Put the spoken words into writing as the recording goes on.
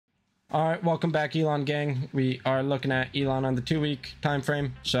All right, welcome back, Elon gang. We are looking at Elon on the 2-week time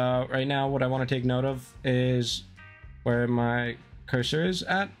frame. So right now, what I want to take note of is where my cursor is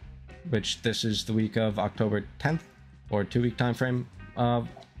at, which this is the week of October 10th, or 2-week time frame of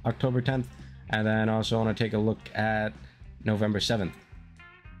October 10th, and then also want to take a look at November 7th.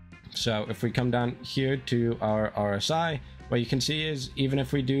 So if we come down here to our RSI, what you can see is even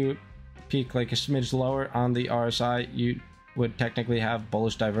if we do peak like a smidge lower on the RSI, you would technically have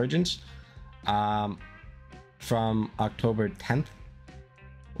bullish divergence from October 10th,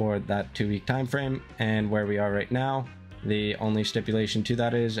 or that 2-week time frame. And where we are right now, the only stipulation to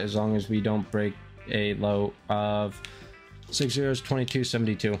that is as long as we don't break a low of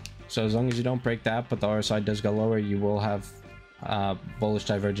 6022.72. So as long as you don't break that, but the RSI does go lower, you will have bullish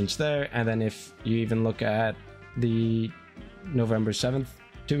divergence there. And then if you even look at the November 7th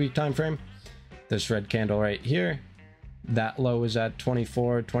 2-week time frame, this red candle right here, that low is at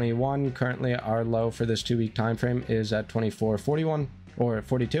 24.21. Currently our low for this 2-week time frame is at 24.41 or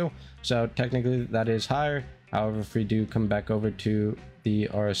 42, so technically that is higher. However, if we do come back over to the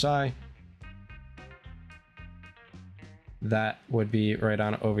RSI, that would be right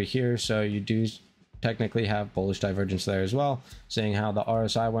on over here, so you do technically have bullish divergence there as well, seeing how the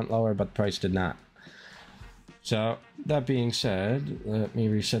RSI went lower but the price did not. So that being said, let me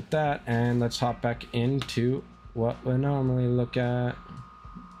reset that and let's hop back into what we normally look at.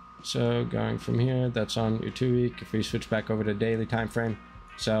 So going from here, that's on your 2-week. If we switch back over to daily time frame,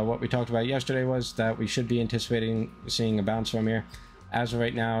 so what we talked about yesterday was that we should be anticipating seeing a bounce from here. As of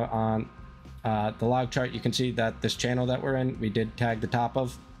right now on the log chart, you can see that this channel that we're in, we did tag the top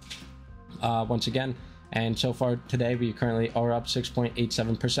of once again, and so far today we currently are up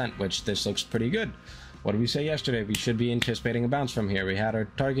 6.87%, which this looks pretty good. What did we say yesterday? We should be anticipating a bounce from here. We had our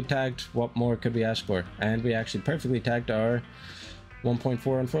target tagged. What more could we ask for? And we actually perfectly tagged our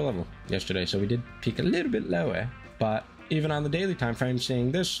 1.4 and 4 level yesterday. So we did peak a little bit lower, but even on the daily time frame,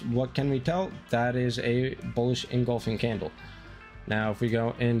 seeing this, what can we tell? That is a bullish engulfing candle. Now, if we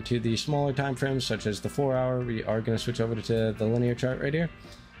go into the smaller time frames, such as the 4-hour, we are going to switch over to the linear chart right here.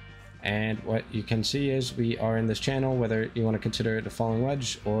 And what you can see is we are in this channel, whether you want to consider it a falling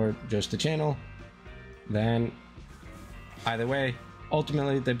wedge or just a channel. Then either way,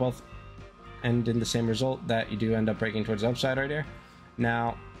 ultimately they both end in the same result, that you do end up breaking towards the upside right here.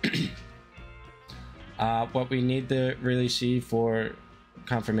 Now what we need to really see for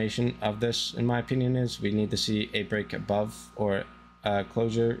confirmation of this, in my opinion, is we need to see a break above, or a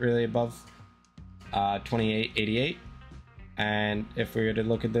closure really above 28.88. and if we were to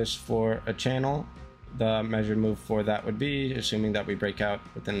look at this for a channel, the measured move for that would be, assuming that we break out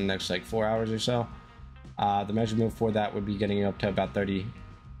within the next like 4 hours or so, the measured move for that would be getting you up to about 30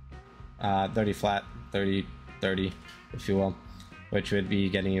 flat, 30 if you will, which would be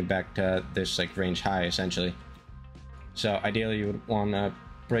getting you back to this like range high essentially. So ideally you would want to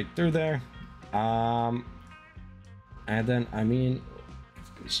break through there, and then I mean,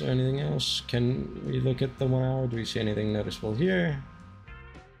 is there anything else? Can we look at the 1 hour? Do we see anything noticeable here?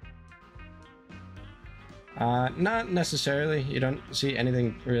 Not necessarily. You don't see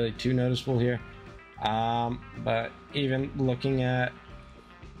anything really too noticeable here. But even looking at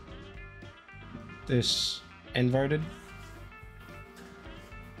this inverted,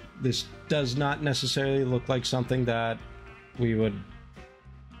 this does not necessarily look like something that we would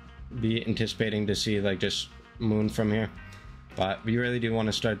be anticipating to see like just moon from here. But we really do want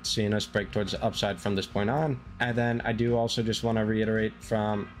to start seeing us break towards the upside from this point on. And then I do also just want to reiterate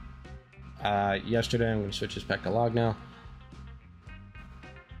from yesterday, I'm going to switch this back to log now,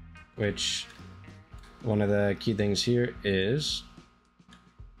 which one of the key things here is,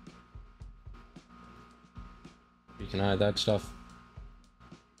 you can hide that stuff,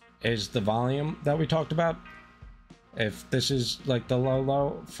 is the volume that we talked about. If this is like the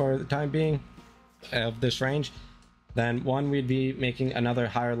low for the time being of this range, then one, we'd be making another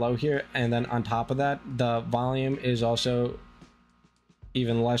higher low here, and then on top of that, the volume is also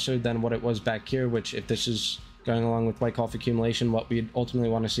even lesser than what it was back here, which if this is going along with Wyckoff accumulation, what we'd ultimately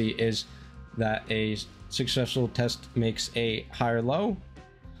want to see is that a successful test makes a higher low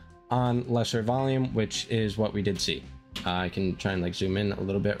on lesser volume, which is what we did see. I can try and like zoom in a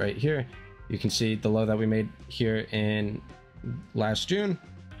little bit right here. You can see the low that we made here in last June,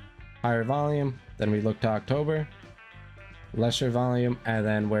 higher volume. Then we looked to October, lesser volume, and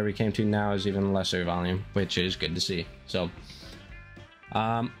then where we came to now is even lesser volume, which is good to see. So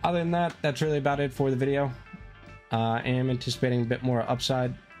other than that, that's really about it for the video. I am anticipating a bit more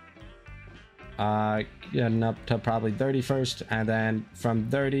upside, getting up to probably 30 first, and then from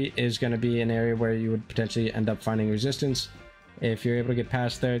 30 is going to be an area where you would potentially end up finding resistance. If you're able to get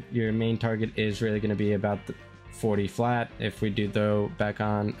past there, your main target is really going to be about the 40 flat. If we do though back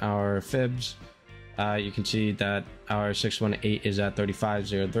on our fibs, you can see that our 618 is at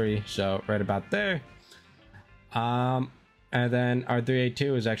 35.03, so right about there. And then our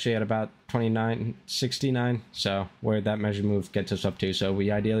 382 is actually at about 29.69, so where that measured move gets us up to. So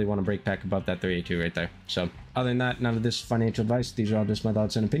we ideally want to break back above that 382 right there. So other than that, none of this financial advice. These are all just my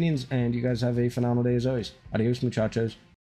thoughts and opinions, and you guys have a phenomenal day as always. Adios, muchachos.